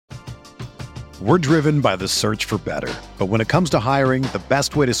We're driven by the search for better. But when it comes to hiring, the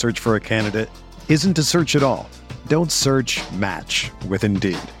best way to search for a candidate isn't to search at all. Don't search, match with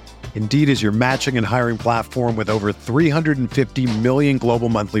Indeed. Indeed is your matching and hiring platform with over 350 million global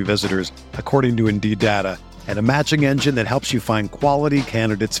monthly visitors, according to Indeed data, and a matching engine that helps you find quality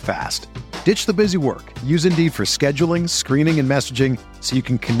candidates fast. Ditch the busy work. Use Indeed for scheduling, screening, and messaging so you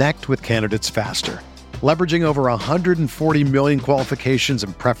can connect with candidates faster. Leveraging over 140 million qualifications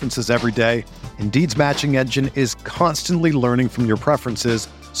and preferences every day, Indeed's matching engine is constantly learning from your preferences,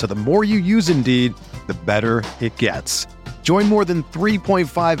 so the more you use Indeed, the better it gets. Join more than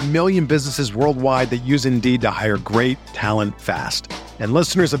 3.5 million businesses worldwide that use Indeed to hire great talent fast. And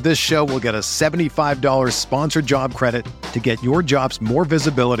listeners of this show will get a $75 sponsored job credit to get your jobs more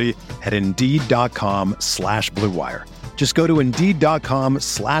visibility at Indeed.com/Blue Wire. Just go to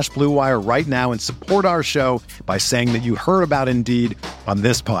Indeed.com/Blue Wire right now and support our show by saying that you heard about Indeed on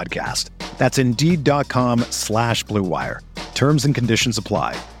this podcast. That's Indeed.com/Blue Wire. Terms and conditions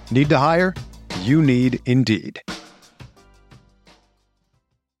apply. Need to hire? You need Indeed.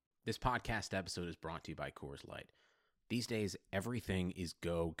 This podcast episode is brought to you by Coors Light. These days, everything is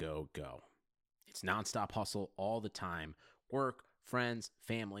go, go, go. It's nonstop hustle all the time. Work, friends,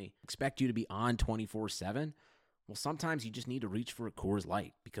 family, expect you to be on 24/7. Well, sometimes you just need to reach for a Coors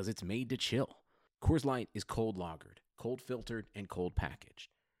Light because it's made to chill. Coors Light is cold lagered, cold filtered, and cold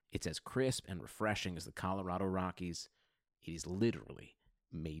packaged. It's as crisp and refreshing as the Colorado Rockies. It is literally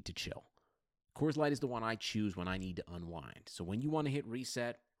made to chill. Coors Light is the one I choose when I need to unwind. So when you want to hit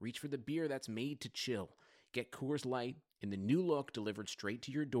reset, reach for the beer that's made to chill. Get Coors Light in the new look delivered straight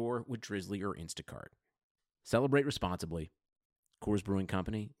to your door with Drizzly or Instacart. Celebrate responsibly. Coors Brewing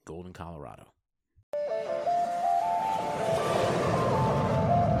Company, Golden, Colorado.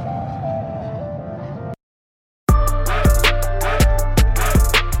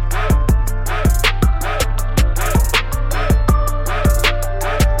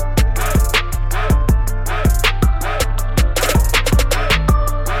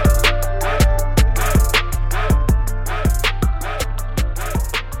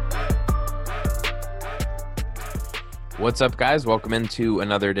 What's up, guys? Welcome into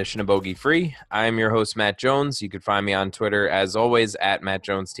another edition of Bogey Free. I'm your host, Matt Jones. You can find me on Twitter, as always, at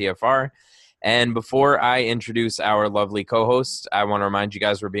MattJonesTFR. And before I introduce our lovely co-host, I want to remind you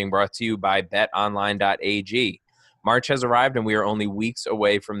guys we're being brought to you by BetOnline.ag. March has arrived, and we are only weeks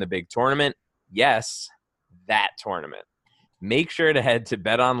away from the big tournament. Yes, that tournament. Make sure to head to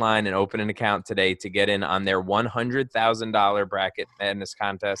BetOnline and open an account today to get in on their $100,000 bracket madness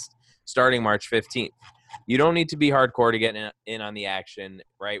contest starting March 15th. You don't need to be hardcore to get in on the action,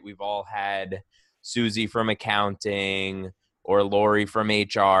 right? We've all had Susie from accounting or Lori from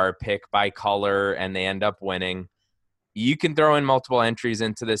HR pick by color, and they end up winning. You can throw in multiple entries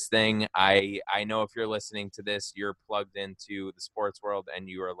into this thing. I know if you're listening to this, you're plugged into the sports world, and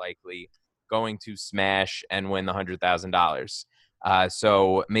you are likely going to smash and win the $100,000.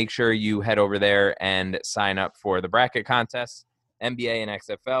 So make sure you head over there and sign up for the bracket contest. NBA and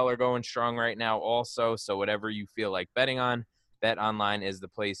XFL are going strong right now also, so whatever you feel like betting on, BetOnline is the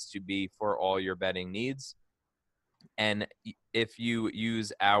place to be for all your betting needs. And if you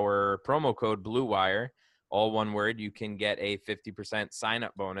use our promo code BLUEWIRE, all one word, you can get a 50%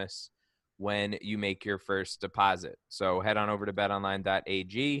 sign-up bonus when you make your first deposit. So head on over to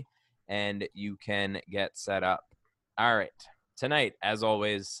betonline.ag, and you can get set up. All right. Tonight, as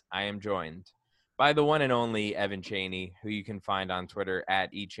always, I am joined by the one and only Evan Cheney, who you can find on Twitter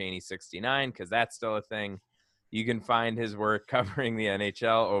at eCheney69, because that's still a thing. You can find his work covering the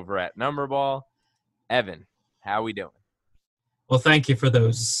NHL over at Numberball. Evan, how we doing? Well, thank you for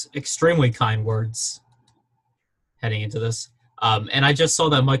those extremely kind words heading into this. And I just saw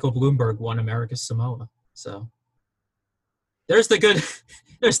that Michael Bloomberg won America's Samoa. So there's the good,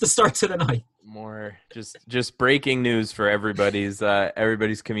 there's the start to the night. More just breaking news for everybody's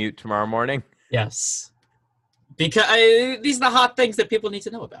commute tomorrow morning. Yes, because these are the hot things that people need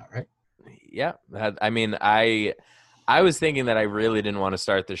to know about, right? Yeah, I mean, I was thinking that I really didn't want to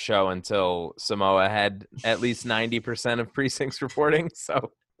start the show until Samoa had at least 90% of precincts reporting.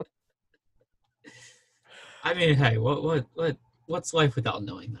 So, I mean, hey, what's life without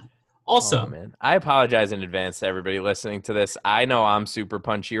knowing that? Also, man, I apologize in advance to everybody listening to this. I know I'm super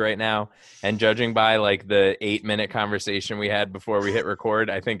punchy right now, and judging by like the 8-minute conversation we had before we hit record,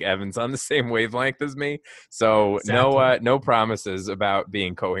 I think Evan's on the same wavelength as me. So exactly. No promises about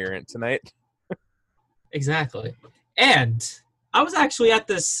being coherent tonight. Exactly. And I was actually at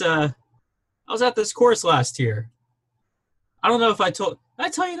this course last year. I don't know if did I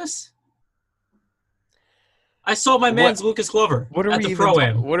tell you this? I saw my man's Lucas Glover at the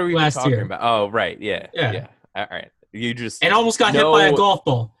Pro-Am What are we even last talking year. about? Oh, right. Yeah. Yeah. Yeah. All right. You just And almost got hit by a golf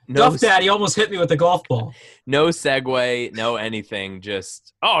ball. Duff Daddy almost hit me with a golf ball. No segue, no anything.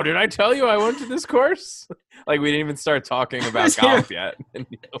 Just, oh, did I tell you I went to this course? Like, we didn't even start talking about golf yet.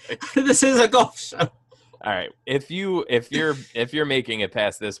 This is a golf show. All right. If you're making it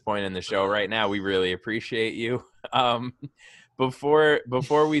past this point in the show right now, we really appreciate you. Before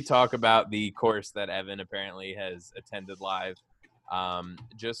we talk about the course that Evan apparently has attended live,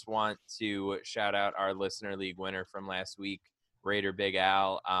 just want to shout out our listener league winner from last week, Raider Big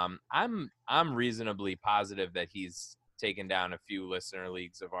Al. I'm reasonably positive that he's taken down a few listener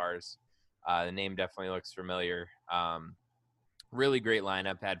leagues of ours. The name definitely looks familiar. Really great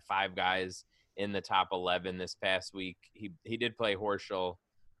lineup. Had 5 guys in the top 11 this past week. He did play Horschel,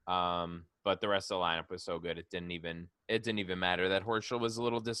 but the rest of the lineup was so good it didn't even matter that Horschel was a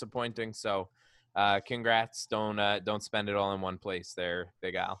little disappointing. So congrats. Don't spend it all in one place there,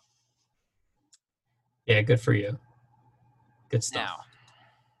 Big Al. Yeah, good for you. Good stuff.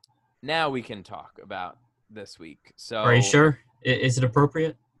 Now we can talk about this week. So are you sure? Is it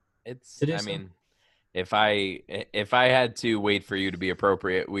appropriate? I mean, if I had to wait for you to be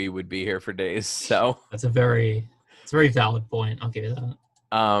appropriate, we would be here for days. So it's a very valid point. I'll give you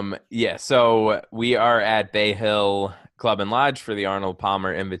that. Yeah. So we are at Bay Hill Club and Lodge for the Arnold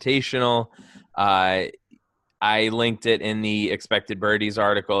Palmer Invitational. I linked it in the Expected Birdies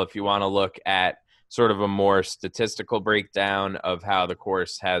article. If you want to look at sort of a more statistical breakdown of how the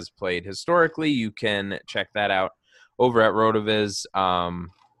course has played historically, you can check that out over at Rotoviz.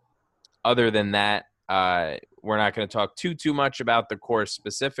 Other than that, we're not going to talk too much about the course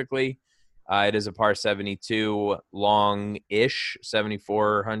specifically. It is a par 72, long-ish,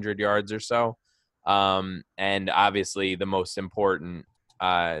 7,400 yards or so. And obviously the most important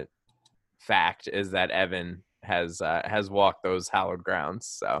fact is that Evan has walked those hallowed grounds.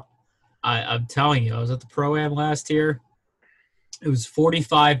 So I'm telling you, I was at the Pro-Am last year. It was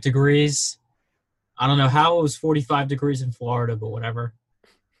 45 degrees. I don't know how it was 45 degrees in Florida, but whatever.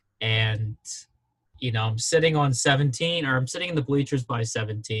 And, I'm sitting on 17, or I'm sitting in the bleachers by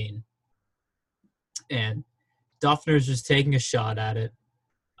 17. And Duffner's just taking a shot at it.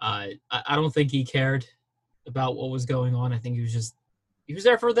 I don't think he cared about what was going on. I think he was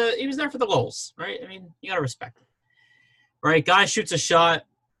there for the lulz, right? I mean, you gotta respect it. Right, guy shoots a shot.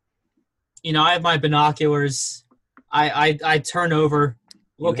 I have my binoculars. I turn over,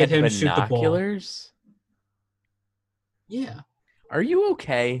 look at him shoot the ball. Binoculars? Yeah. Are you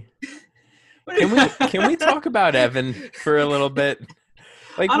okay? Can we talk about Evan for a little bit?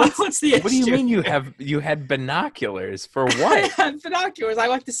 Like, what's the issue? What do you mean you had binoculars for what? I had binoculars. I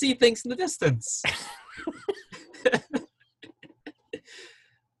like to see things in the distance.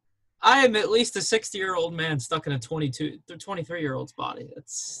 I am at least a 60-year-old man stuck in a 23-year-old's body.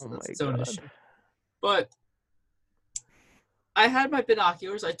 That's its own issue. But I had my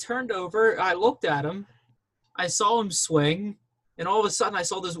binoculars. I turned over. I looked at him. I saw him swing. And all of a sudden, I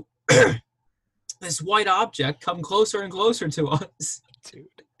saw this this white object come closer and closer to us. Dude.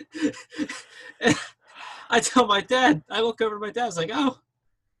 I tell my dad. I look over at my dad. I was like, oh,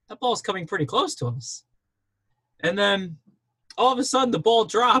 that ball's coming pretty close to us. And then all of a sudden, the ball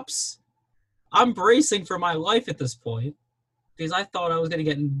drops. I'm bracing for my life at this point because I thought I was going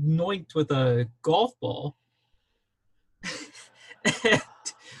to get anoinked with a golf ball. And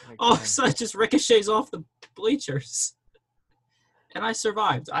all of a sudden, it just ricochets off the bleachers. And I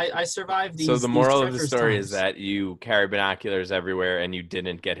survived. I survived these. So the moral of the story times. is that you carry binoculars everywhere and you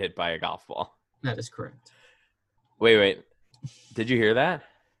didn't get hit by a golf ball. That is correct. Wait. Did you hear that?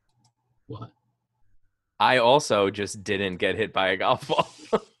 What? I also just didn't get hit by a golf ball.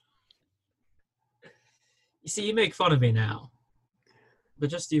 You see, you make fun of me now. But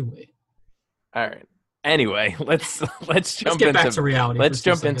just you wait. All right. Anyway, let's jump get back to reality. Let's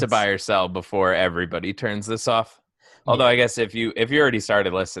jump into buy or sell before everybody turns this off. Although I guess if you already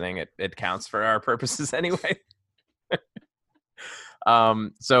started listening, it counts for our purposes anyway.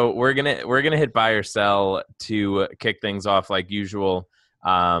 So we're gonna hit buy or sell to kick things off like usual.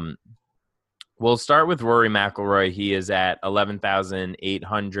 We'll start with Rory McIlroy. He is at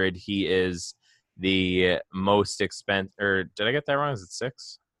 11,800. He is the most expensive. Or did I get that wrong? Is it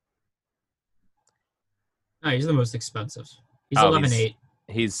 6? No, he's the most expensive. He's 11,800.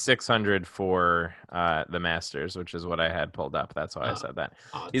 He's 600 for the Masters, which is what I had pulled up. That's why I said that.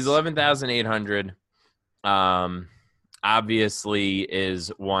 He's 11,800. Obviously is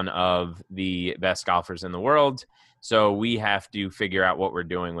one of the best golfers in the world. So we have to figure out what we're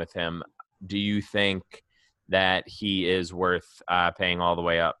doing with him. Do you think that he is worth paying all the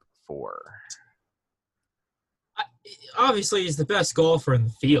way up for? obviously he's the best golfer in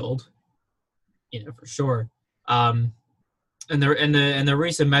the field, for sure. And the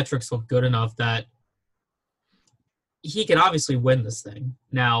recent metrics look good enough that he can obviously win this thing.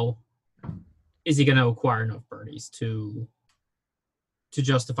 Now, is he going to acquire enough birdies to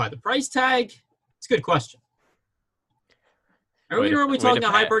justify the price tag? It's a good question. Are we normally talking a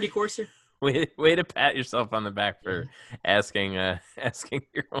high birdie course here? Way to pat yourself on the back for asking your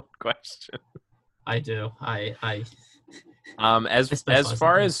own question. I do. As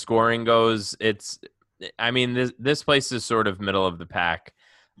far as scoring goes, this place is sort of middle of the pack.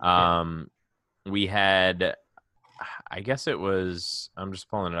 We had, I guess it was, I'm just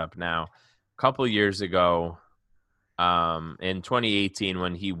pulling it up now, a couple of years ago, in 2018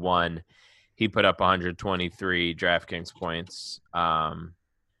 when he won, he put up 123 DraftKings points,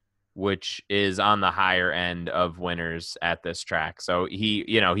 which is on the higher end of winners at this track. So he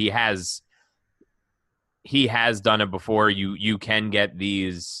has done it before. You can get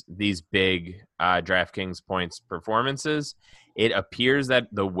these big DraftKings points performances. It appears that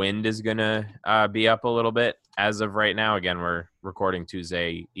the wind is going to be up a little bit as of right now. Again, we're recording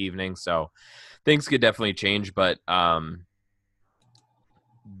Tuesday evening, so things could definitely change, but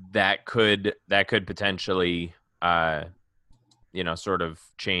that could potentially sort of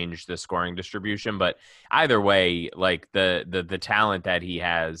change the scoring distribution. But either way, like the talent that he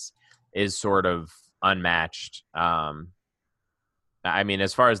has is sort of unmatched. As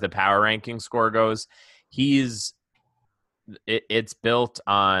far as the power ranking score goes, it's built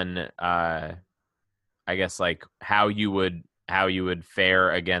on I guess like how you would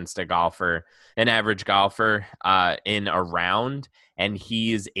fare against an average golfer in a round, and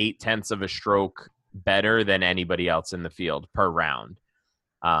he's 0.8 of a stroke better than anybody else in the field per round.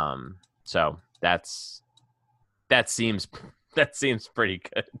 So that seems pretty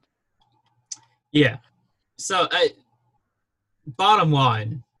good. Yeah. So bottom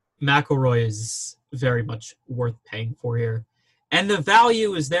line, McIlroy is very much worth paying for here, and the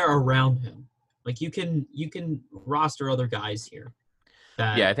value is there around him. Like you can roster other guys here.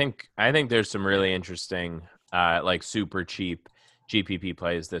 I think there's some really interesting like super cheap GPP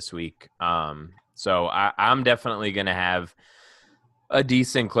plays this week. So I'm definitely going to have a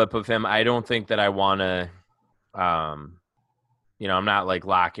decent clip of him. I don't think that I want to, I'm not like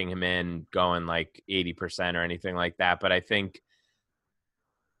locking him in going like 80% or anything like that. But I think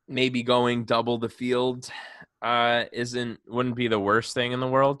maybe going double the field wouldn't be the worst thing in the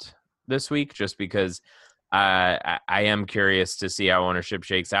world this week, just because I am curious to see how ownership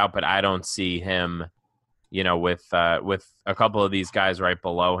shakes out. But I don't see him, with a couple of these guys right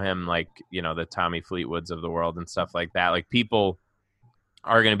below him, like, the Tommy Fleetwoods of the world and stuff like that. Like, people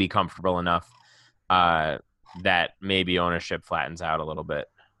are going to be comfortable enough that maybe ownership flattens out a little bit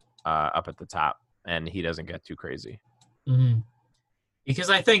up at the top and he doesn't get too crazy. Mm-hmm. Because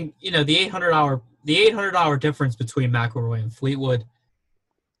I think, the $800 difference between McIlroy and Fleetwood,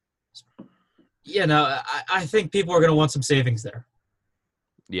 I think people are going to want some savings there.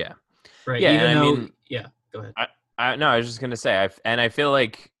 Yeah. Right. Yeah. Go ahead. I was just going to say, I feel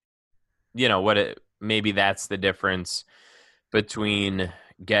like, maybe that's the difference between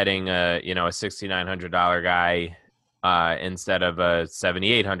getting a $6,900 guy instead of a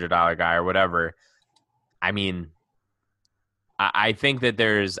 $7,800 guy or whatever. I mean, I think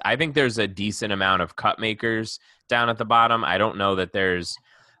there's a decent amount of cut makers down at the bottom. I don't know that there's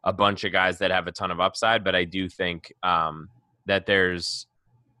a bunch of guys that have a ton of upside, but I do think that there's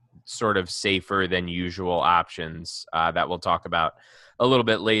sort of safer than usual options that we'll talk about a little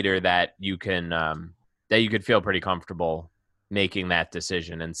bit later that you could feel pretty comfortable making that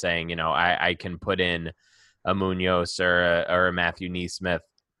decision and saying, I can put in a Munoz or a Matthew Neesmith,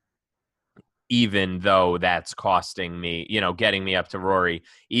 even though that's costing me, getting me up to Rory,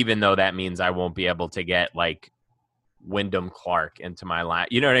 even though that means I won't be able to get like Wyndham Clark into my line.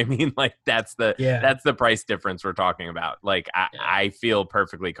 You know what I mean? Like that's the price difference we're talking about. Like I feel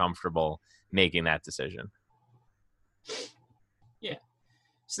perfectly comfortable making that decision. Yeah.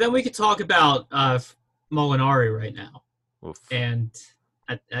 So then we could talk about Molinari right now. Oof. And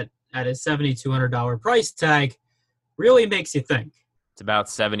at a $7,200 price tag really makes you think. It's about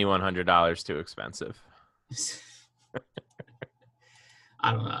 $7,100 too expensive.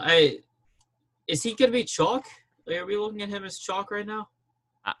 I don't know. Is he going to be chalk? Are we looking at him as chalk right now?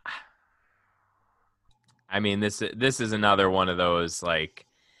 I mean, this is another one of those, like,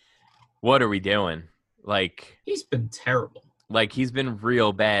 what are we doing? Like, he's been terrible. Like, he's been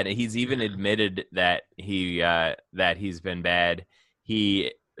real bad. He's even admitted that he's been bad.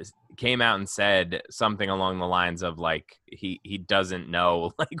 He came out and said something along the lines of like he doesn't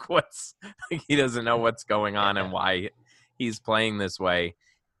know he doesn't know what's going on and why he's playing this way,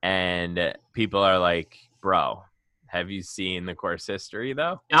 and people are like, bro, have you seen the course history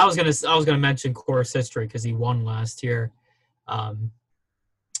though? I was gonna mention course history because he won last year.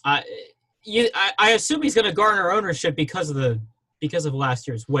 I assume he's gonna garner ownership because of last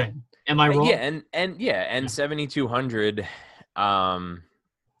year's win. Am I wrong? Yeah, and 7,200.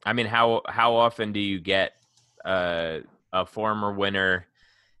 I mean, how often do you get a former winner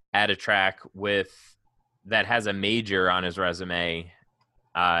at a track that has a major on his resume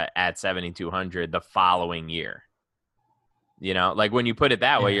at 7,200 the following year? You know, like when you put it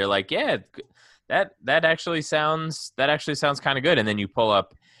that way, you're like, yeah, that actually sounds kind of good. And then you pull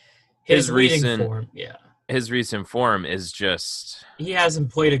up his recent form. Yeah, his recent form is just, he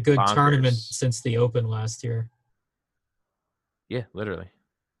hasn't played a good bonkers. tournament since the Open last year. Yeah, literally.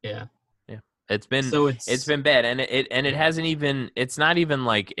 Yeah. It's been bad, and it hasn't even. It's not even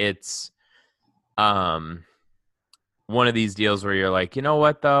like it's one of these deals where you're like, you know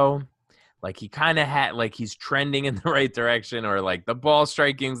what though, like he kind of had, like he's trending in the right direction, or like the ball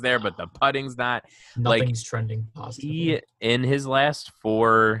striking's there, but the putting's not. Nothing's trending positively. In his last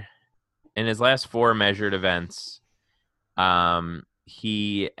four measured events,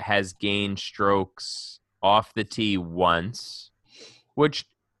 he has gained strokes off the tee once, which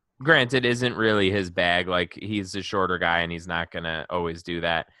granted isn't really his bag. Like he's a shorter guy and he's not going to always do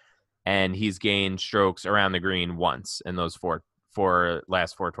that. And he's gained strokes around the green once in those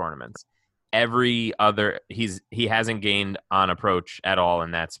last four tournaments. Every other, he hasn't gained on approach at all in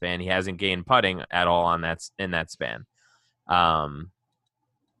that span. He hasn't gained putting at all in that span.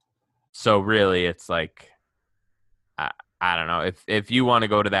 So really it's like, I don't know, if you want to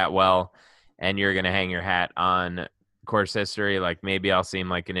go to that well and you're going to hang your hat on course history, like maybe I'll seem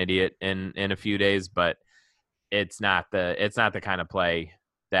like an idiot in a few days, but it's not the kind of play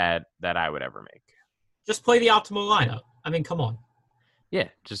that I would ever make. Just play the optimal lineup. I mean, come on. Yeah,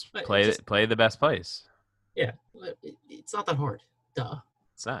 just play the best plays. Yeah, it's not that hard. Duh.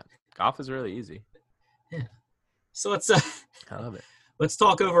 It's not. Golf is really easy. Yeah. So let's I love it. Let's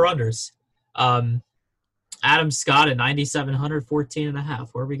talk over unders. Adam Scott at 9,700, 14.5.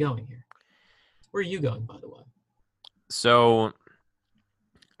 Where are we going here? Where are you going, by the way? So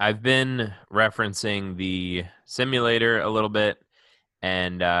I've been referencing the simulator a little bit,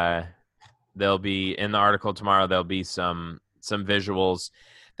 and there'll be in the article tomorrow, there'll be some visuals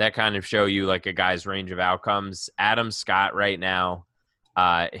that kind of show you like a guy's range of outcomes. Adam Scott right now,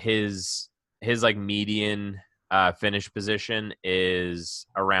 his like median finish position is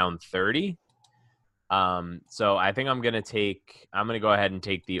around 30. So I think I'm going to go ahead and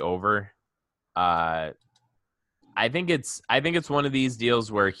take the over. I think it's one of these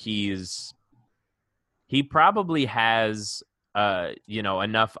deals where he probably has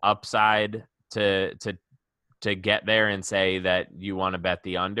enough upside to get there and say that you want to bet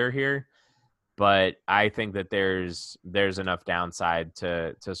the under here, but I think that there's enough downside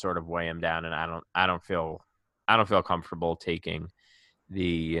to sort of weigh him down, and I don't feel comfortable taking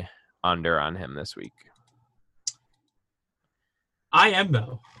the under on him this week. I am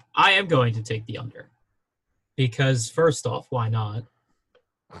going to take the under. Because first off, why not?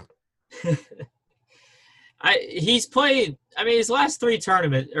 He's played, I mean, his last three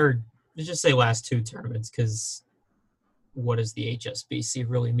tournaments, or let's just say last two tournaments, because what does the HSBC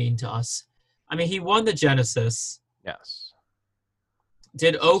really mean to us? I mean, he won the Genesis. Yes.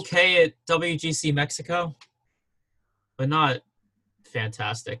 Did okay at WGC Mexico, but not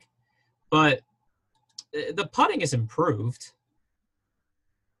fantastic. But the putting is improved.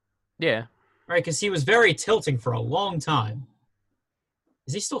 Yeah. Right, because he was very tilting for a long time.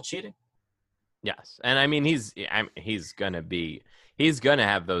 Is he still cheating? Yes, and I mean he's gonna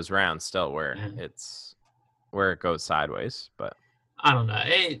have those rounds still where it goes sideways, but I don't know.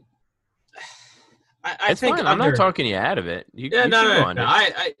 I think fine. I'm not talking you out of it. No.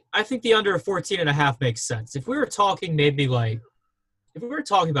 I think the under 14.5 makes sense. If we were talking maybe like, if we were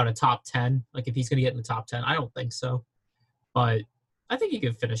talking about a top 10, like if he's gonna get in the top 10, I don't think so, but I think he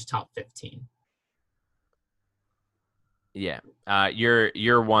could finish top 15. Yeah,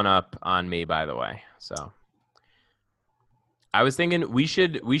 you're one up on me, by the way. So I was thinking we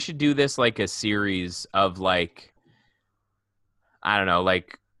should do this like a series of like, I don't know,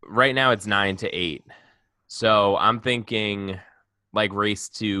 like right now it's 9 to 8, so I'm thinking like race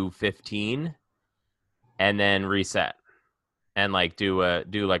to 15, and then reset, and like do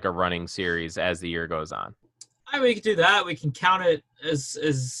like a running series as the year goes on. I mean, we can do that. We can count it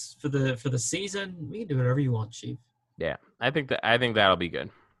as for the season. We can do whatever you want, Chief. Yeah, I think that'll be good.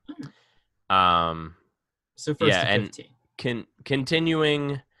 So first yeah, to and 15.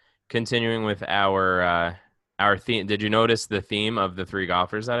 continuing with our theme. Did you notice the theme of the 3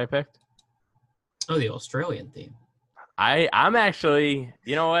 golfers that I picked? Oh, the Australian theme. I'm actually,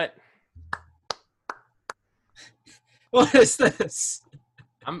 you know what? What is this?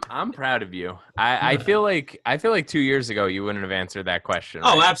 I'm proud of you. I feel like 2 years ago you wouldn't have answered that question.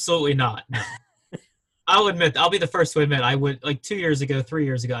 Oh, right? absolutely not. No. I'll be the first to admit I would, like 2 years ago, 3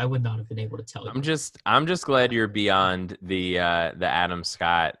 years ago, I would not have been able to tell you. I'm just glad you're beyond the Adam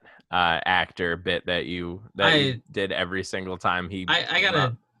Scott actor bit that you did every single time he. I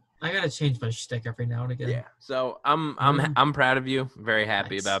gotta change my shtick every now and again. Yeah. So I'm proud of you. Very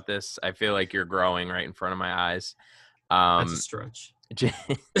happy about this. I feel like you're growing right in front of my eyes. That's a stretch.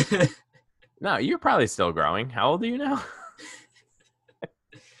 No, you're probably still growing. How old are you now?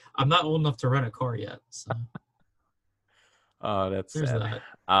 I'm not old enough to rent a car yet. So. Oh, that's There's sad. that.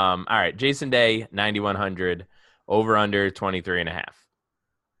 All right, Jason Day, 9,100, over under 23.5.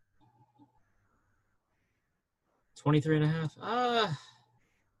 23.5.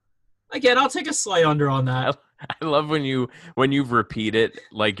 Again, I'll take a slight under on that. I love when you repeat it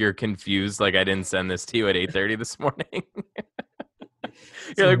like you're confused, like I didn't send this to you at 8:30 this morning.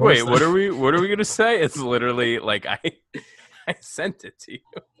 You're like, wait, what are we gonna say? It's literally like I sent it to you.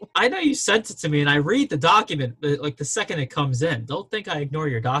 I know you sent it to me, and I read the document like the second it comes in. Don't think I ignore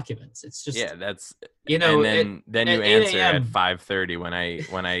your documents. It's just that's And then you answer at 5:30 when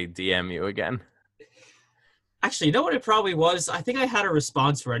I DM you again. Actually, you know what it probably was? I think I had a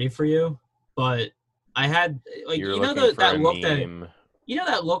response ready for you, but I had like You're that look that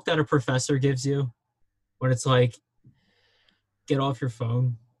look that a professor gives you when it's like, get off your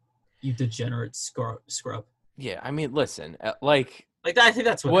phone, you degenerate scrub. Yeah, I mean, listen, like that. I think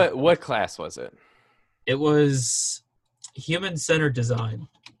that's what class was it? It was human-centered design.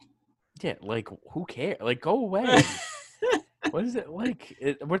 Yeah, like who cares? Like, go away. What is it like?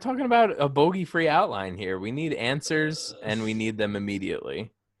 We're talking about a bogey-free outline here. We need answers, and we need them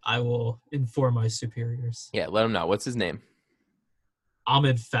immediately. I will inform my superiors. Yeah, let them know. What's his name?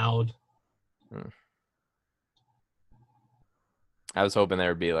 Ahmed Foud. I was hoping there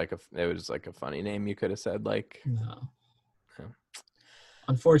would be it was like a funny name you could have said, like. No.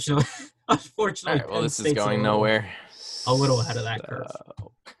 Unfortunately. All right, well, this is going nowhere. A little ahead of that curve.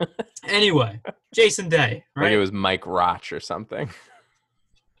 Anyway, Jason Day, right? Like it was Mike Roch or something.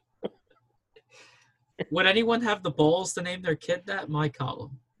 Would anyone have the balls to name their kid that? My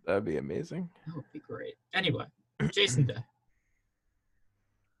column. That'd be amazing. That would be great. Anyway, Jason Day.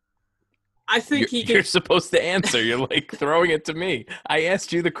 I think you're supposed to answer. You're like throwing it to me. I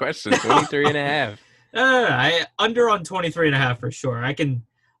asked you the question. 23.5. I under on 23.5 for sure. I can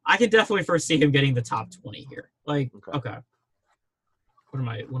definitely foresee him getting the top 20 here. Like, okay. What am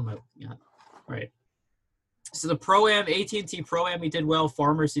I looking at? All right. So the Pro-Am, AT&T Pro-Am, he did well.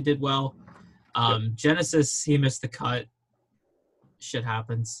 Farmers, he did well. Genesis, he missed the cut. Shit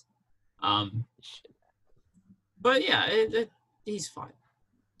happens. But yeah, he's fine.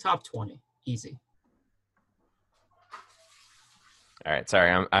 Top 20, easy. All right,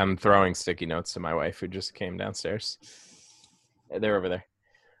 sorry, I'm throwing sticky notes to my wife who just came downstairs. They're over there.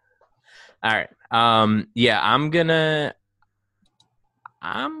 All right. Yeah, I'm gonna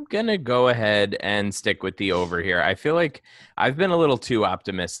go ahead and stick with the over here. I feel like I've been a little too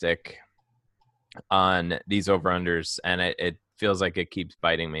optimistic on these over-unders, and it feels like it keeps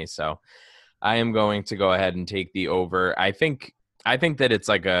biting me. So I am going to go ahead and take the over. I think that it's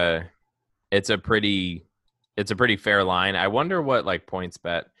a pretty fair line. I wonder what like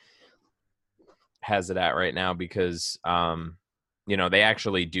PointsBet has it at right now, because they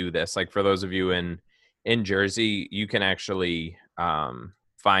actually do this. Like for those of you in Jersey, you can actually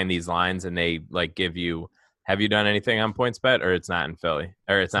find these lines, and they like give you. Have you done anything on PointsBet, or it's not in Philly,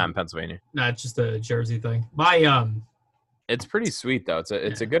 or it's not in Pennsylvania? No, it's just a Jersey thing. It's pretty sweet though.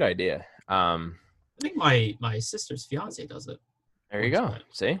 It's a good idea. I think my sister's fiance does it. There you go.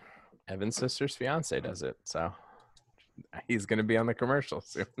 See, Evan's sister's fiance does it, so he's gonna be on the commercial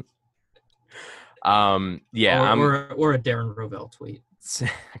soon. Yeah, or a Darren Rovell tweet.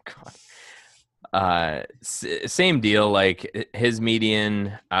 Same deal. Like his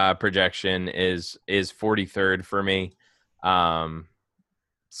median projection is 43rd for me.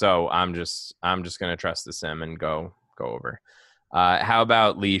 So I'm just gonna trust the sim and go over. How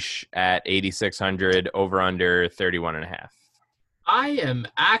about Leash at 8,600, over under 31.5? I am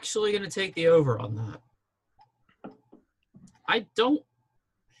actually gonna take the over on that. I don't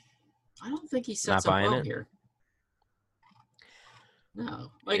think he sets up well here.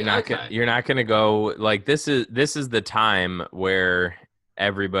 No, like you're not gonna go like this is the time where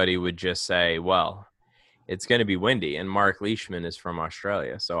everybody would just say, well, it's going to be windy, and Mark Leishman is from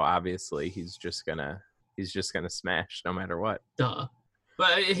Australia, so obviously he's just gonna smash no matter what. Duh.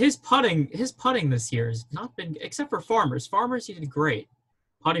 But his putting this year has not been, except for Farmers. Farmers, he did great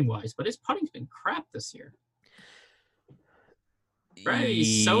putting wise, but his putting's been crap this year. Right?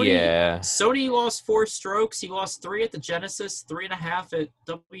 Sony lost 4 strokes. He lost 3 at the Genesis, 3.5 at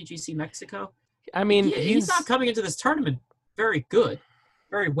WGC Mexico. I mean, he's not coming into this tournament very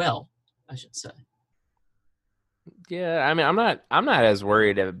well, I should say. Yeah, I mean, I'm not as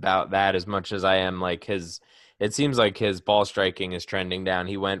worried about that as much as I am like it seems like his ball striking is trending down.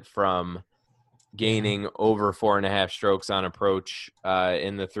 He went from gaining over 4.5 strokes on approach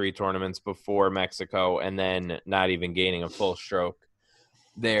in the 3 tournaments before Mexico, and then not even gaining a full stroke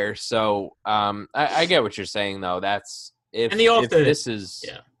there. So I get what you're saying, though. That's if this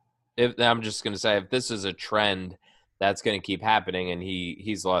is a trend that's going to keep happening, and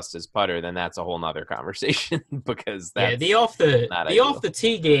he's lost his putter, then that's a whole nother conversation because that's the off the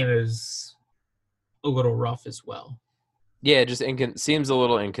tee game is a little rough as well. Yeah, just seems a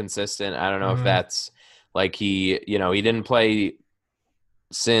little inconsistent. I don't know if that's like he didn't play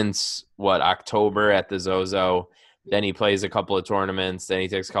since October at the Zozo. Then he plays a couple of tournaments. Then he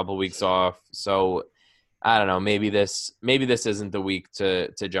takes a couple of weeks off. So I don't know. Maybe this isn't the week to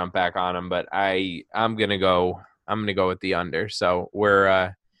jump back on him. But I'm gonna go with the under. So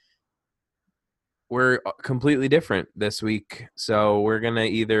we're completely different this week. So we're gonna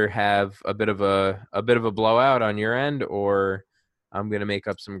either have a bit of a blowout on your end, or I'm gonna make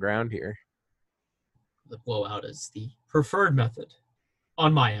up some ground here. The blowout is the preferred method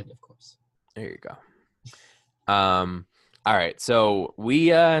on my end, of course. There you go. All right. So we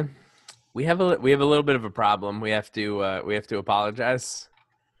have a little bit of a problem. We have to apologize.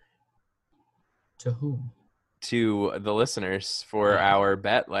 To whom? To the listeners for our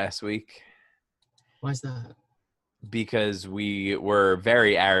bet last week. Why is that? Because we were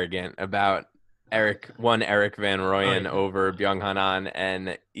very arrogant about Eric Van Rooyen over Byung-Hun An,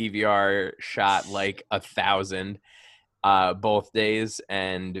 and EVR shot like 1,000 both days,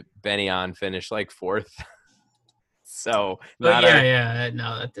 and Benny An finished like 4th. So no,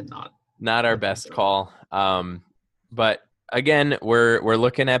 that did not our best call. But again, we're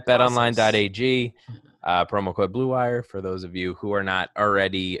looking at betonline.ag, promo code Blue Wire for those of you who are not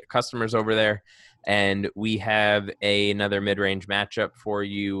already customers over there. And we have another mid-range matchup for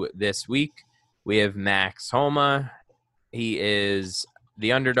you this week. We have Max Homa. He is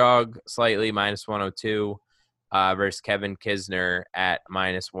the underdog, slightly -102, versus Kevin Kisner at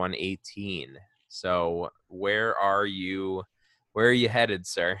 -118. So where are you headed,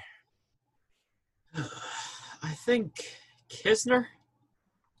 sir? I think Kisner.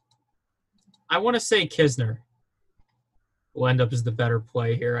 I want to say Kisner will end up as the better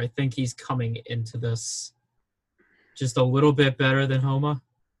play here. I think he's coming into this just a little bit better than Homa.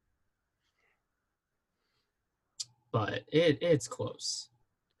 But it's close.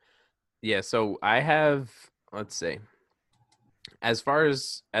 Yeah, so I have, let's see. As far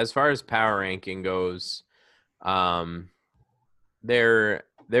as power ranking goes, they're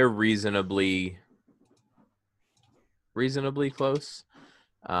reasonably close.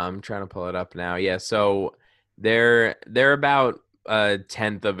 I'm trying to pull it up now. Yeah, so they're about a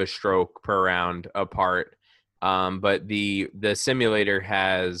 1/10 of a stroke per round apart. But the simulator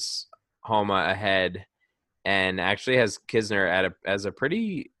has Homa ahead, and actually has Kisner as a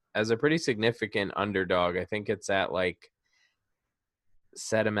pretty significant underdog. I think it's at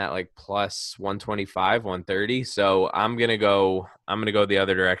set him at plus 125, 130. So I'm gonna go the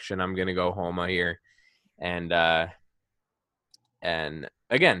other direction. I'm gonna go Homa here, and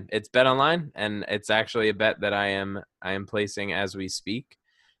again, it's bet online, and it's actually a bet that I am placing as we speak.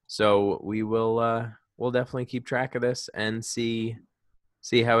 So we'll definitely keep track of this and see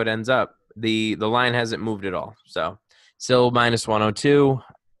how it ends up. The line hasn't moved at all, so still -102.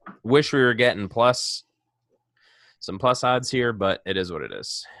 Wish we were getting some plus odds here, but it is what it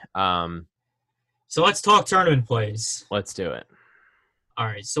is. So let's talk tournament plays. Let's do it. All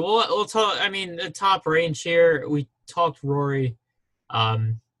right, so we'll talk. I mean, the top range here. We talked Rory. How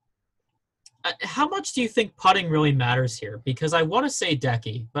much do you think putting really matters here? Because I want to say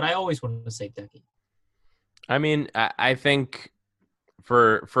Decky, but I always want to say Decky. I mean, I think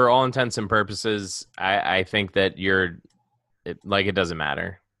for all intents and purposes, I think that it doesn't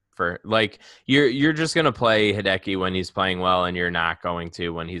matter. You're just gonna play Hideki when he's playing well, and you're not going to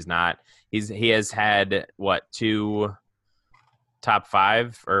when he's not. He has had 2 top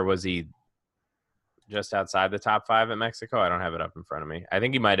 5, or was he just outside the top 5 at Mexico? I don't have it up in front of me. I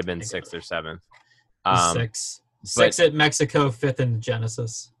think he might have been 6th or 7th. 6. 6 at Mexico, 5th in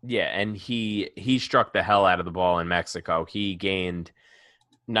Genesis. Yeah, and he struck the hell out of the ball in Mexico. He gained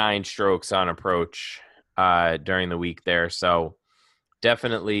 9 strokes on approach during the week there. So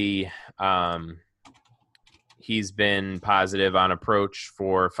definitely he's been positive on approach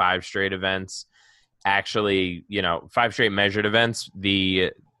for 5 straight events. Actually, 5 straight measured events.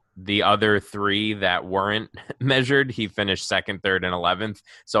 The other 3 that weren't measured, he finished 2nd, 3rd, and 11th.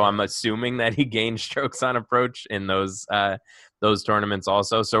 So I'm assuming that he gained strokes on approach in those tournaments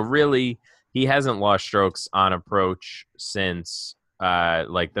also. So really, he hasn't lost strokes on approach since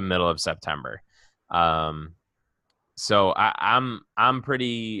like the middle of September. So I'm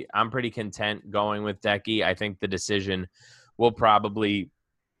pretty content going with Decky. I think the decision will probably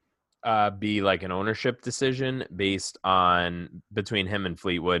be like an ownership decision based on between him and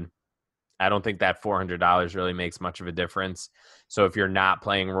Fleetwood. I don't think that $400 really makes much of a difference. So if you're not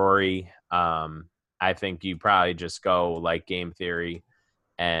playing Rory, I think you probably just go like game theory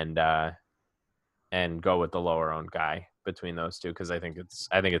and go with the lower owned guy between those two, because I think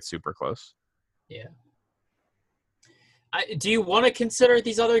it's super close. Yeah. Do you want to consider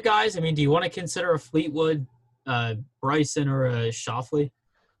these other guys? I mean, do you want to consider a Fleetwood, Bryson, or a Schauffele?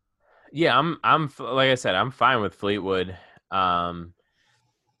 Yeah, I'm like I said, I'm fine with Fleetwood. I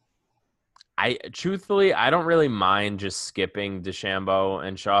truthfully, I don't really mind just skipping DeChambeau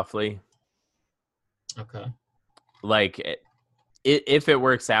and Schauffele. Okay. Like, if it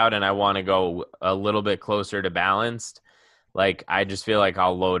works out and I want to go a little bit closer to balanced, like I just feel like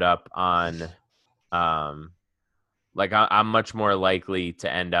I'll load up on, like I'm much more likely to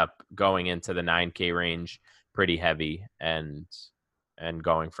end up going into the 9K range pretty heavy and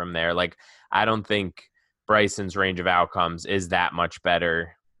going from there. Like, I don't think Bryson's range of outcomes is that much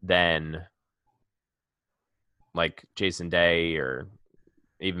better than like Jason Day or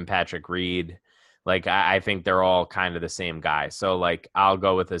even Patrick Reed. Like, I think they're all kind of the same guy. So like, I'll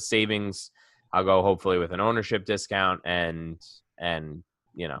go with a savings. I'll go hopefully with an ownership discount and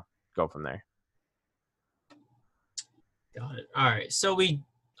go from there. Got it. All right. So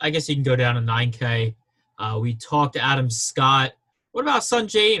I guess you can go down to 9K. We talked to Adam Scott. What about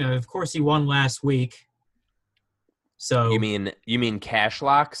Sungjae Im? Of course, he won last week. So you mean cash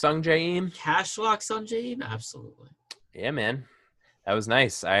lock Sungjae Im? Cash lock Sungjae Im? Absolutely. Yeah, man, that was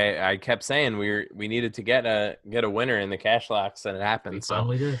nice. I kept saying we needed to get a winner in the cash locks, and it happened. We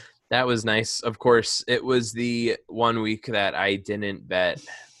finally did. That was nice. Of course, it was the 1 week that I didn't bet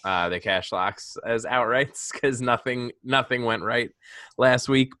the cash locks as outrights because nothing went right last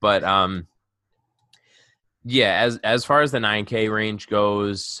week. But yeah, as far as the 9K range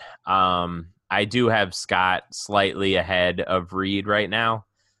goes, I do have Scott slightly ahead of Reed right now.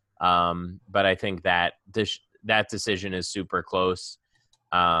 But I think that that decision is super close.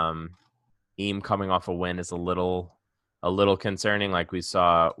 Im coming off a win is a little concerning. Like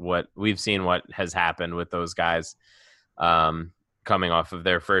we've seen what has happened with those guys coming off of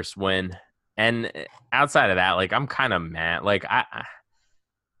their first win. And outside of that, like I'm kind of mad. Like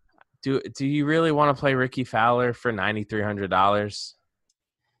do you really want to play Ricky Fowler for $9,300?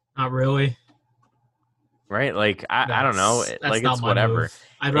 Not really. Right? Like I don't know. Like it's whatever. Move.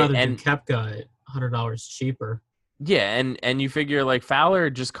 I'd rather do Koepka at $100 cheaper. Yeah, and you figure like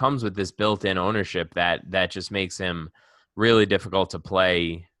Fowler just comes with this built-in ownership that just makes him really difficult to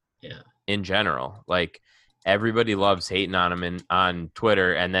play. Yeah. In general, like everybody loves hating on him on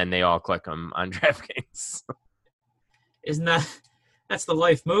Twitter, and then they all click him on DraftKings. Isn't that's the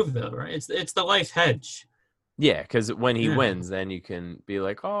life move though, right? It's the life hedge. Yeah, because when he wins, then you can be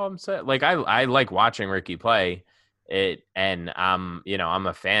like, "Oh, I'm set." Like I like watching Ricky play it, and I'm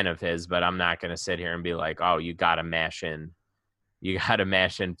a fan of his, but I'm not going to sit here and be like, "Oh, you got to mash in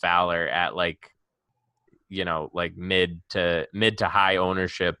Fowler at like mid to high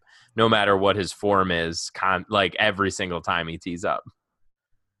ownership, no matter what his form is, like every single time he tees up."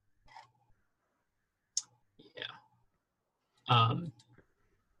 Yeah.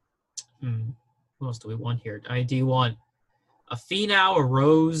 What else do we want here? Do you want a Finau, a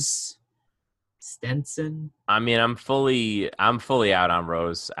Rose, Stenson? I mean, I'm fully out on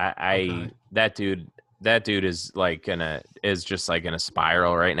Rose. Okay. That dude is just like in a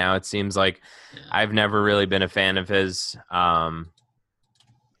spiral right now. It seems like I've never really been a fan of his. I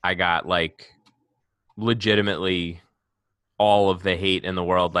got like legitimately all of the hate in the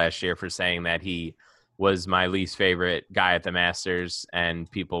world last year for saying that he was my least favorite guy at the Masters, and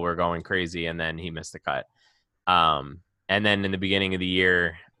people were going crazy, and then he missed the cut. And then in the beginning of the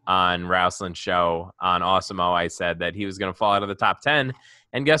year on Rouselin's show on Awesemo, I said that he was going to fall out of the top 10,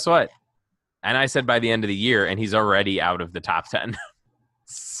 and guess what? And I said by the end of the year, and he's already out of the top 10.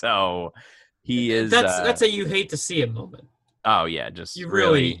 So he is. That's a you hate to see it moment. Oh yeah, just You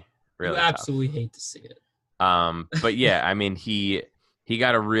really you tough. absolutely hate to see it. But yeah, I mean he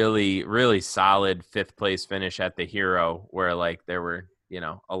got a really, really solid 5th place finish at the Hero where like there were,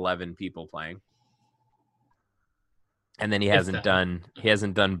 11 people playing. And then he hasn't done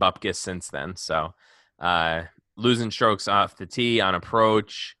Bupkis since then. So losing strokes off the tee on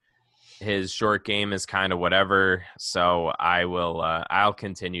approach, his short game is kind of whatever. So I'll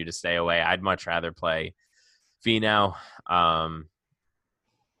continue to stay away. I'd much rather play Finau.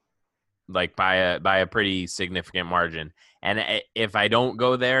 Like by a pretty significant margin. And if I don't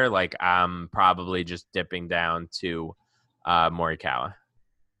go there, like I'm probably just dipping down to Morikawa.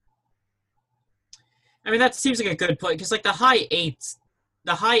 I mean, that seems like a good play because like the high eight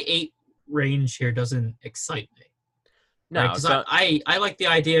range here doesn't excite me. No, because I like the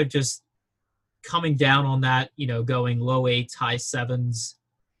idea of just coming down on that, going low 8s, high 7s,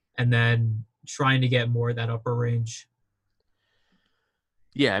 and then trying to get more of that upper range.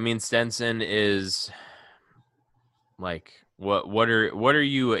 Yeah, I mean Stenson is like what are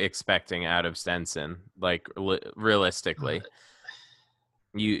you expecting out of Stenson? Like realistically,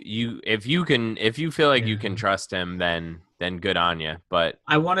 you if you feel like you can trust him, then good on you. But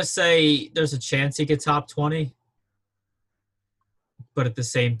I want to say there's a chance he could top 20, but at the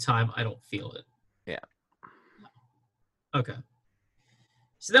same time, I don't feel it. Yeah. Okay.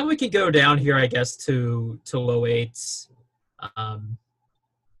 So then we can go down here, I guess, to low 8s.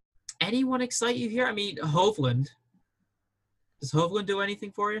 Anyone excite you here? I mean, Hovland. Does Hovland do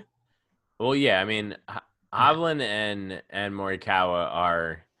anything for you? Well, yeah. I mean, Hovland and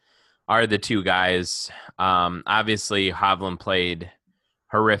Morikawa are the two guys. Obviously, Hovland played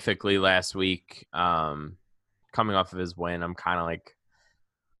horrifically last week. Coming off of his win, I'm kind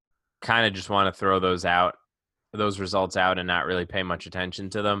of just want to throw those results out, and not really pay much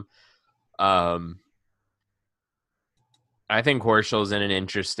attention to them. I think Horschel's in an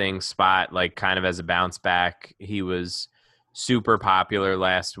interesting spot, like kind of as a bounce back. He was super popular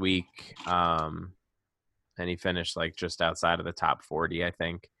last week, and he finished like just outside of the top 40, I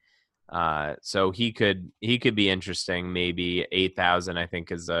think. So he could be interesting. Maybe 8,000, I think,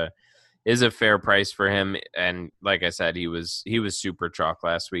 is a fair price for him. And like I said, he was super chalk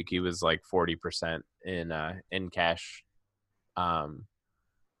last week. He was like 40% in cash.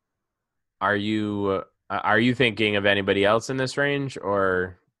 Are you thinking of anybody else in this range,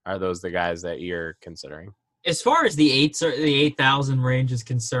 or are those the guys that you're considering? As far as the 8,000 range is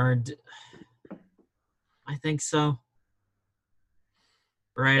concerned, I think so.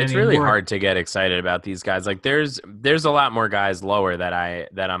 Right? It's really hard to get excited about these guys. Like there's a lot more guys lower that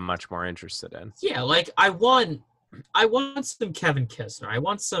I'm much more interested in. Yeah, like I want some Kevin Kisner. I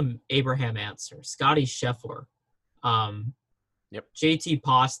want some Abraham Ancer, Scotty Scheffler, Yep. JT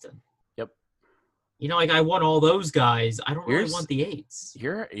Poston. Yep. Like I want all those guys. I don't really want the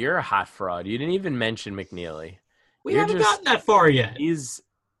 8s. You're a hot fraud. You didn't even mention McNeely. We haven't gotten that far yet.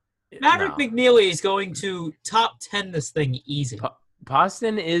 Maverick McNeely is going to top 10 this thing easy.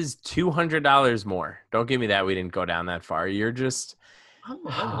 Poston is $200 more. Don't give me that. We didn't go down that far. You're just I'm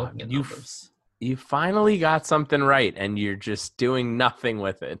looking at numbers. You finally got something right, and you're just doing nothing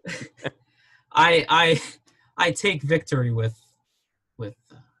with it. I take victory with what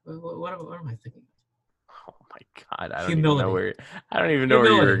am I thinking? Oh my God! I don't Humility. even know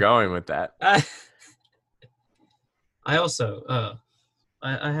where you were going with that. I also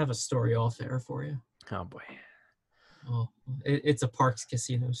I have a story off air for you. Oh boy. Oh, it's a Parks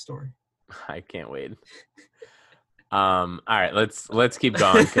Casino story. I can't wait. All right, let's keep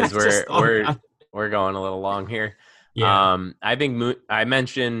going because we're going a little long here. Yeah. I think I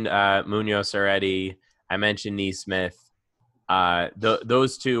mentioned Munoz already. I mentioned Neesmith.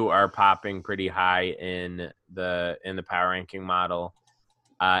 Those two are popping pretty high in the power ranking model.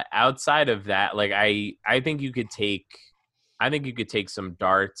 Outside of that, like I think you could take some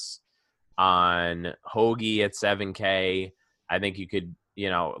darts on Hoagie at 7K. I think you could,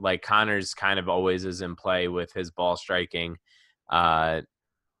 like Connors kind of always is in play with his ball striking.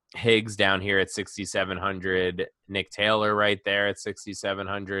 Higgs down here at 6,700. Nick Taylor right there at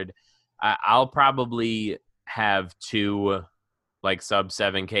 6,700. I'll probably have two like sub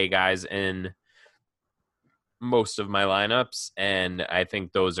 7K guys in most of my lineups, and I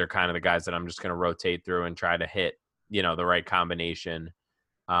think those are kind of the guys that I'm just going to rotate through and try to hit, the right combination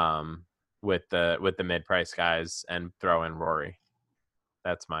with the mid-price guys and throw in Rory.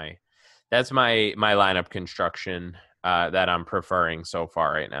 That's my lineup construction that I'm preferring so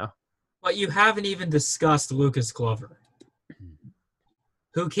far right now. But you haven't even discussed Lucas Glover,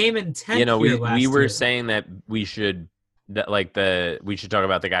 who came in 10th we were saying that we should we should talk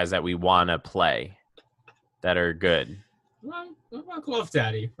about the guys that we want to play that are good. Well, what about Glove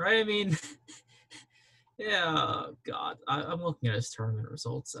Daddy, right? I mean, yeah, God, I'm looking at his tournament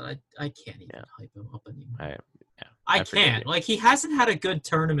results, and I can't even hype him up anymore. I can't. Like, he hasn't had a good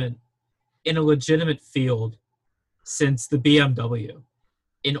tournament in a legitimate field since the BMW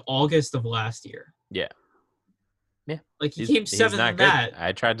in August of last year. Yeah. Like, he came seventh in that.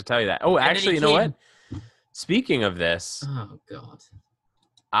 I tried to tell you that. Oh, actually, you know what? Speaking of this, oh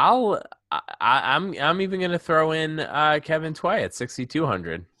God, I'm even gonna throw in Kevin Tway at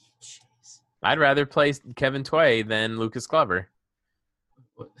 6,200. I'd rather play Kevin Tway than Lucas Glover.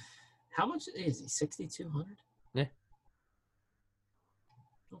 How much is he? 6,200? Yeah.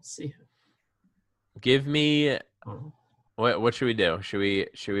 Don't see him. Give me. What should we do? Should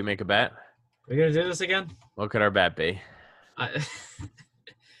we make a bet? Are we gonna do this again? What could our bet be?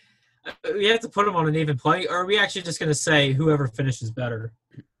 We have to put him on an even play, or are we actually just gonna say whoever finishes better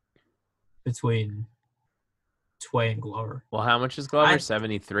between Tway and Glover? Well, how much is Glover?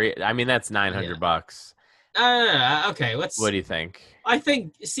 73. I mean, that's $900. Okay, let's. What do you think? I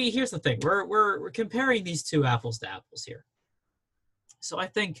think. See, here's the thing. We're comparing these two apples to apples here. So I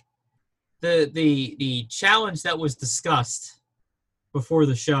think the challenge that was discussed before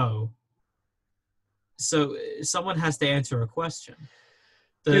the show. So someone has to answer a question.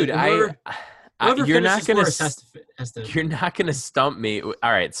 Dude, you're not gonna has to. You're not gonna stump me. All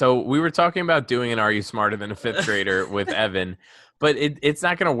right, so we were talking about doing an "Are You Smarter Than a Fifth Grader" with Evan, but it's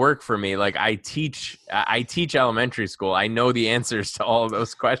not gonna work for me. Like, I teach elementary school. I know the answers to all of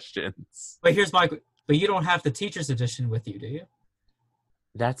those questions. But you don't have the teacher's edition with you, do you?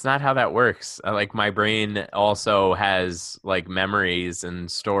 That's not how that works. Like, my brain also has like memories and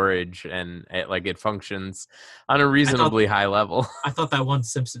storage, and it functions on a reasonably high level. I thought that one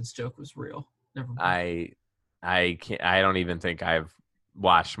Simpsons joke was real. Never mind. I don't even think I've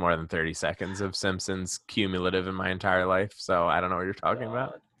watched more than 30 seconds of Simpsons cumulative in my entire life, so I don't know what you're talking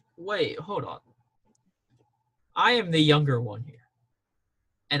about. Wait, hold on. I am the younger one here,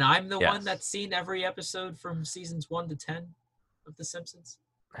 and I'm the one that's seen every episode from seasons 1 to 10 of The Simpsons.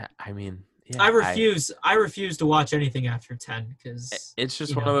 I mean, I refuse to watch anything after 10 because it's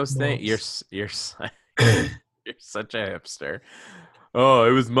just one of those things. You're such a hipster. Oh,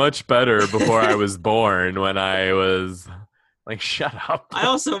 it was much better before I was born. When I was like, shut up. I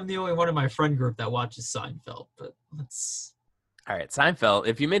also am the only one in my friend group that watches Seinfeld. But let's. All right, Seinfeld.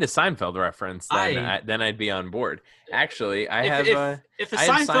 If you made a Seinfeld reference, then I'd be on board. Actually, I have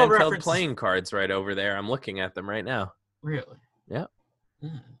Seinfeld playing cards right over there. I'm looking at them right now. Really? Yeah.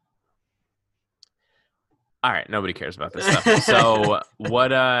 All right, nobody cares about this stuff. So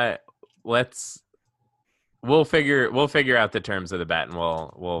what? We'll figure out the terms of the bet, and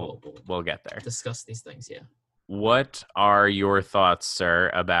we'll get there. Discuss these things, yeah. What are your thoughts,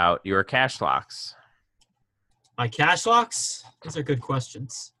 sir, about your cash locks? My cash locks? These are good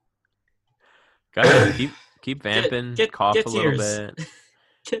questions. Go ahead, keep vamping. Cough a little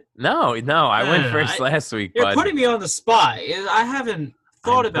bit. No, I went first last week. You're putting me on the spot. I haven't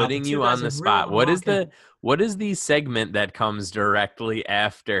thought about putting you on the spot. What is the segment that comes directly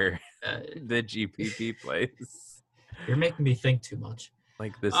after the GPP plays? You're making me think too much.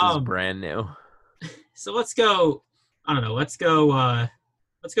 Like, this is brand new. So let's go. I don't know. Let's go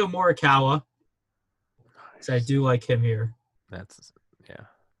Morikawa. Because I do like him here. Yeah.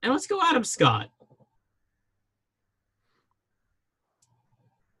 And let's go Adam Scott.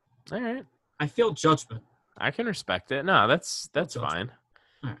 All right. I feel judgment. I can respect it. No, that's fine.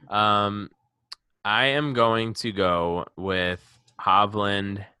 All right. I am going to go with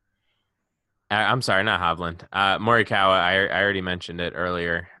Hovland. I'm sorry, not Hovland. Morikawa. I already mentioned it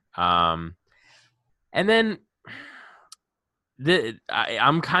earlier. And then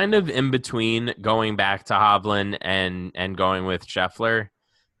I'm kind of in between going back to Hovland and going with Scheffler.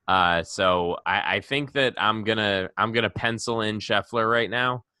 So I think that I'm gonna pencil in Scheffler right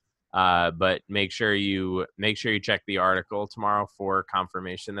now. But make sure you check the article tomorrow for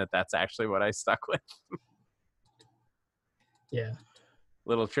confirmation that that's actually what I stuck with. Yeah.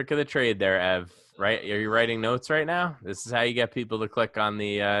 Little trick of the trade there, Ev. Right? Are you writing notes right now? This is how you get people to click on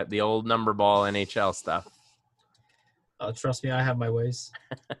the old number ball NHL stuff. Trust me, I have my ways.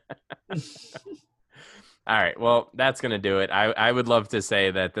 All right. Well, that's gonna do it. I would love to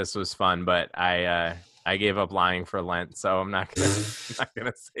say that this was fun, but I gave up lying for Lent, so I'm not gonna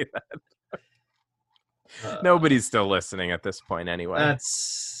say that. Nobody's still listening at this point anyway.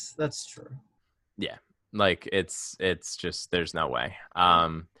 That's true. Yeah, like it's just there's no way.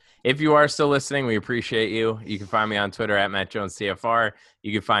 If you are still listening, we appreciate you. You can find me on Twitter at MattJonesTFR.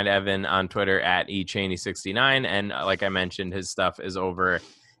 You can find Evan on Twitter at eChaney69. And like I mentioned, his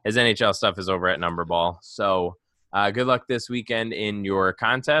NHL stuff is over at Numberball. So good luck this weekend in your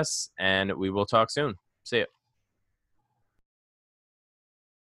contests, and we will talk soon. See you.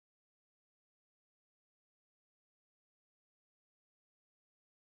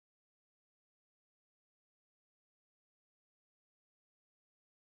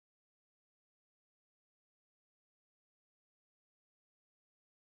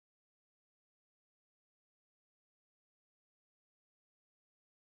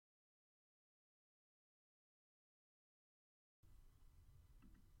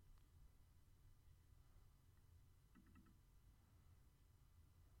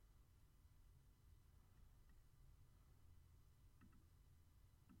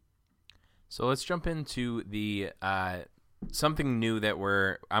 So let's jump into the something new that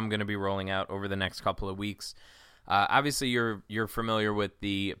I'm going to be rolling out over the next couple of weeks. Obviously, you're familiar with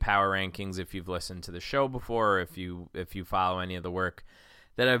the power rankings if you've listened to the show before, or if you follow any of the work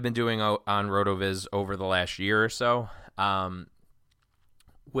that I've been doing on RotoViz over the last year or so.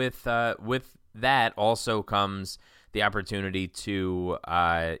 With that also comes the opportunity to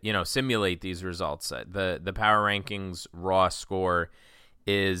simulate these results. The power rankings raw score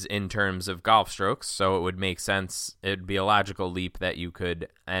is in terms of golf strokes, so it would make sense. It'd be a logical leap that you could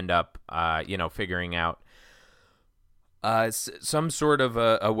end up, figuring out some sort of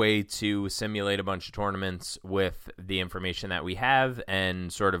a way to simulate a bunch of tournaments with the information that we have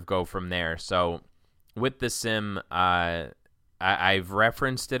and sort of go from there. So with the sim, I've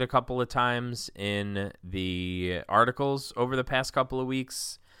referenced it a couple of times in the articles over the past couple of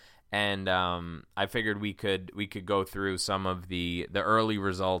weeks. And I figured we could go through some of the early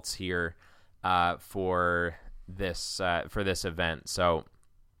results here for this event. So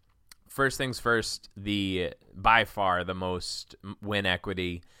first things first, by far the most win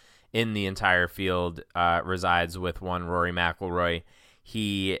equity in the entire field resides with one Rory McIlroy.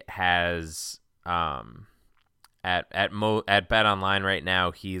 He has at BetOnline right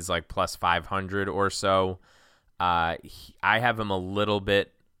now, he's like plus 500 or so. I have him a little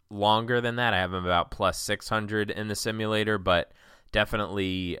bit longer than that. I have him about plus 600 in the simulator, but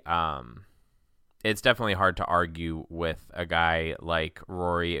definitely it's definitely hard to argue with a guy like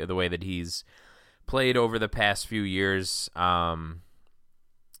Rory, the way that he's played over the past few years, or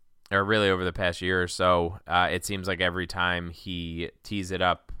really over the past year or so. It seems like every time he tees it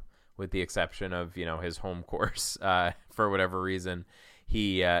up, with the exception of his home course, for whatever reason,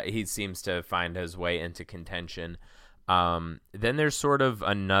 he seems to find his way into contention. Then there's sort of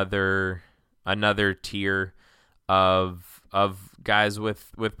another tier of guys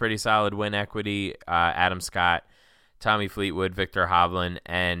with pretty solid win equity. Adam Scott, Tommy Fleetwood, Victor Hovland,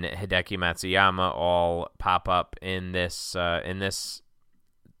 and Hideki Matsuyama all pop up in this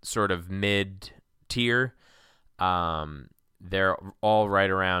sort of mid tier. They're all right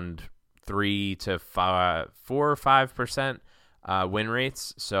around 4 or 5%. Win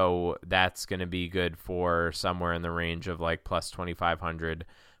rates, so that's going to be good for somewhere in the range of like plus 2,500,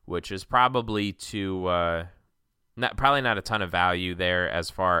 which is probably probably not a ton of value there as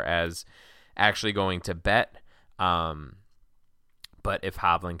far as actually going to bet. But if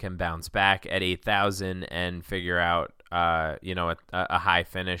Hovland can bounce back at 8,000 and figure out a high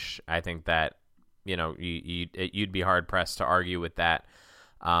finish, I think that you'd be hard pressed to argue with that.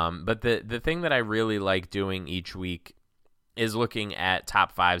 But the thing that I really like doing each week is looking at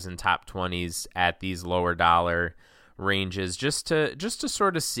top 5s and top 20s at these lower dollar ranges, just to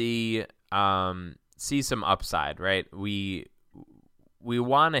sort of see some upside, right? We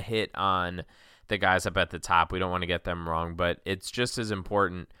want to hit on the guys up at the top. We don't want to get them wrong, but it's just as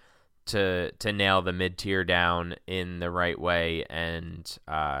important to nail the mid tier down in the right way, and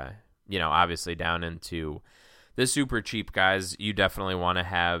obviously down into the super cheap guys. You definitely want to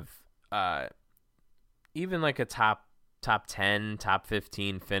have even like a top 10, top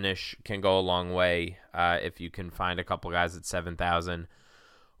 15 finish can go a long way if you can find a couple guys at 7,000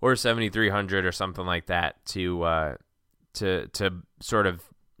 or 7,300 or something like that to sort of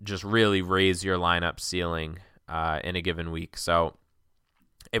just really raise your lineup ceiling in a given week. So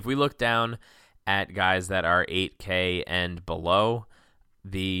if we look down at guys that are 8K and below,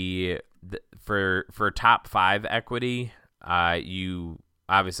 for top 5 equity, you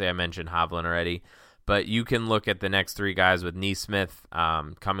obviously, I mentioned Hovland already, but you can look at the next 3 guys with Neesmith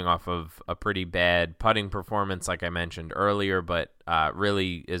coming off of a pretty bad putting performance, like I mentioned earlier, but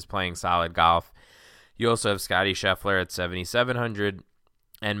really is playing solid golf. You also have Scotty Scheffler at 7,700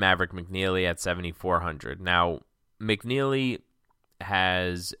 and Maverick McNeely at 7,400. Now, McNeely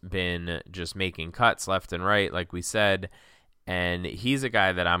has been just making cuts left and right, like we said, and he's a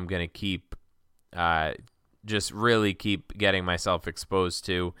guy that I'm going to keep, just really keep getting myself exposed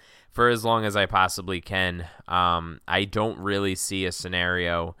to for as long as I possibly can. I don't really see a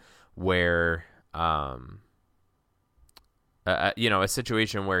scenario where, a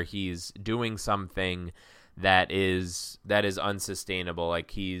situation where he's doing something that is unsustainable.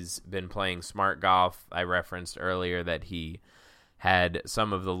 Like, he's been playing smart golf. I referenced earlier that he had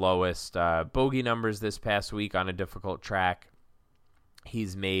some of the lowest bogey numbers this past week on a difficult track.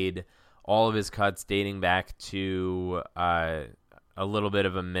 He's made all of his cuts dating back to a little bit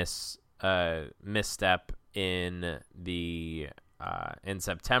of a misstep in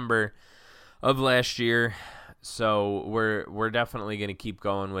September of last year. So we're definitely going to keep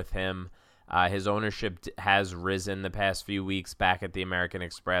going with him. His ownership has risen the past few weeks. Back at the American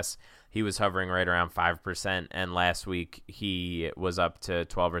Express, he was hovering right around 5%, and last week he was up to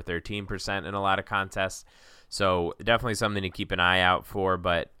 12 or 13% in a lot of contests. So definitely something to keep an eye out for,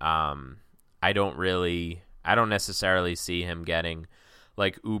 but I don't necessarily see him getting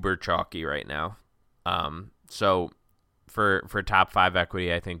like uber chalky right now. So for top 5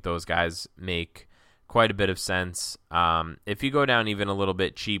 equity, I think those guys make quite a bit of sense. If you go down even a little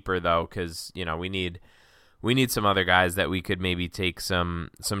bit cheaper though, because we need some other guys that we could maybe take some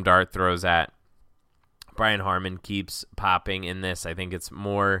dart throws at. Brian Harman keeps popping in this. I think it's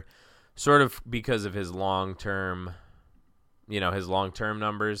more sort of because of his long-term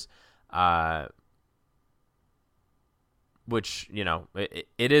numbers, which,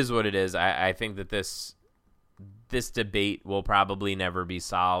 it is what it is. I think that this debate will probably never be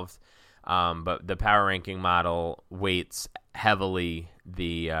solved. But the power ranking model weights heavily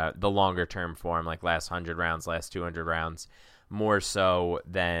the longer-term form, like last 100 rounds, last 200 rounds, more so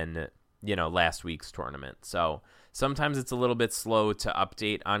than, last week's tournament. So sometimes it's a little bit slow to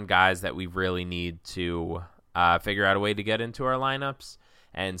update on guys that we really need to figure out a way to get into our lineups.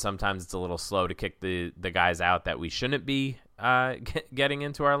 And sometimes it's a little slow to kick the guys out that we shouldn't be getting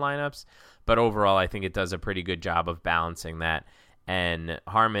into our lineups. But overall, I think it does a pretty good job of balancing that. And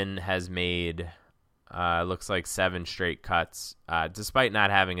Harman has made, looks like 7 straight cuts, despite not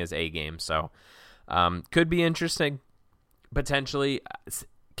having his A game. So could be interesting, potentially.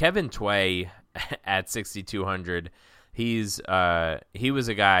 Kevin Tway at 6,200. He was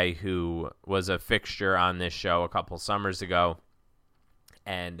a guy who was a fixture on this show a couple summers ago,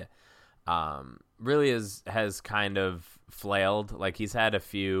 and really has kind of flailed. Like, he's had a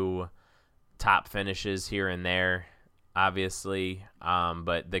few top finishes here and there, obviously,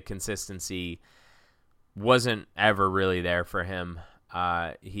 but the consistency wasn't ever really there for him.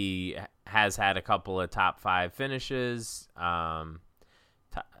 He has had a couple of top 5 finishes,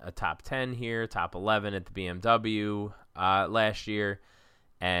 a top 10 here, top 11 at the BMW last year,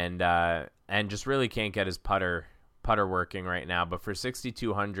 and just really can't get his putter working right now. But for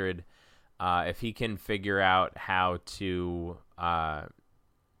 6,200, if he can figure out how to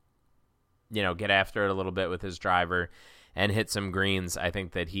get after it a little bit with his driver and hit some greens, I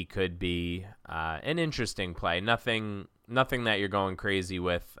think that he could be an interesting play. Nothing that you're going crazy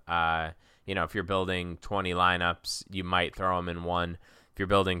with. If you're building 20 lineups, you might throw him in one. If you're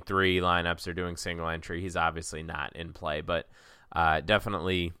building 3 lineups or doing single entry, he's obviously not in play. But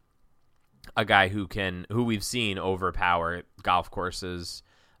definitely a guy who we've seen overpower golf courses,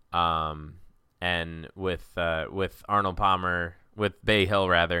 and with Arnold Palmer, with Bay Hill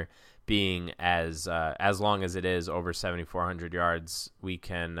rather, being as long as it is, over 7,400 yards, we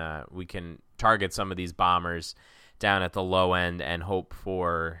can target some of these bombers down at the low end and hope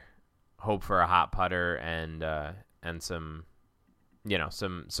for a hot putter and some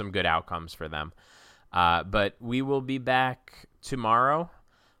good outcomes for them. But we will be back tomorrow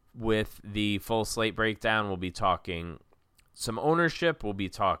with the full slate breakdown. We'll be talking some ownership. We'll be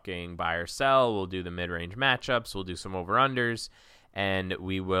talking buy or sell. We'll do the mid-range matchups. We'll do some over-unders. And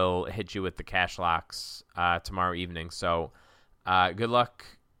we will hit you with the cash locks tomorrow evening. So good luck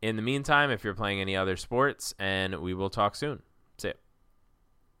in the meantime if you're playing any other sports, and we will talk soon. See ya.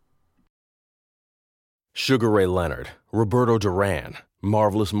 Sugar Ray Leonard, Roberto Duran,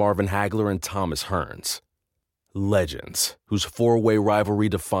 Marvelous Marvin Hagler, and Thomas Hearns. Legends, whose 4-way rivalry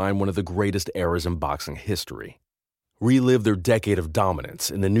defined one of the greatest eras in boxing history. Relive their decade of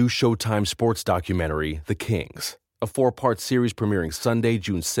dominance in the new Showtime sports documentary, The Kings, a 4-part series premiering Sunday,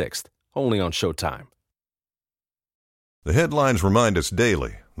 June 6th, only on Showtime. The headlines remind us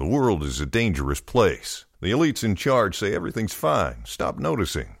daily, the world is a dangerous place. The elites in charge say everything's fine, stop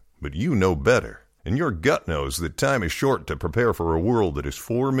noticing. But you know better. And your gut knows that time is short to prepare for a world that is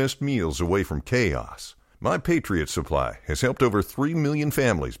 4 missed meals away from chaos. My Patriot Supply has helped over 3 million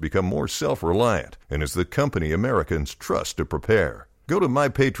families become more self-reliant and is the company Americans trust to prepare. Go to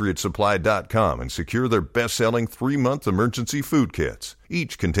MyPatriotSupply.com and secure their best-selling 3-month emergency food kits.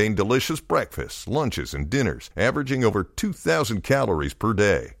 Each contain delicious breakfasts, lunches, and dinners, averaging over 2,000 calories per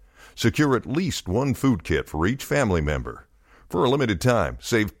day. Secure at least one food kit for each family member. For a limited time,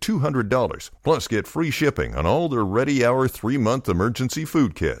 save $200, plus get free shipping on all their Ready Hour 3-month emergency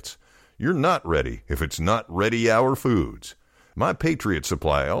food kits. You're not ready if it's not Ready Hour Foods. My Patriot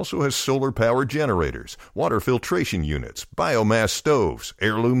Supply also has solar power generators, water filtration units, biomass stoves,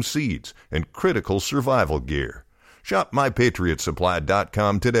 heirloom seeds, and critical survival gear. Shop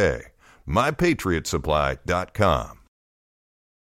MyPatriotSupply.com today. MyPatriotSupply.com.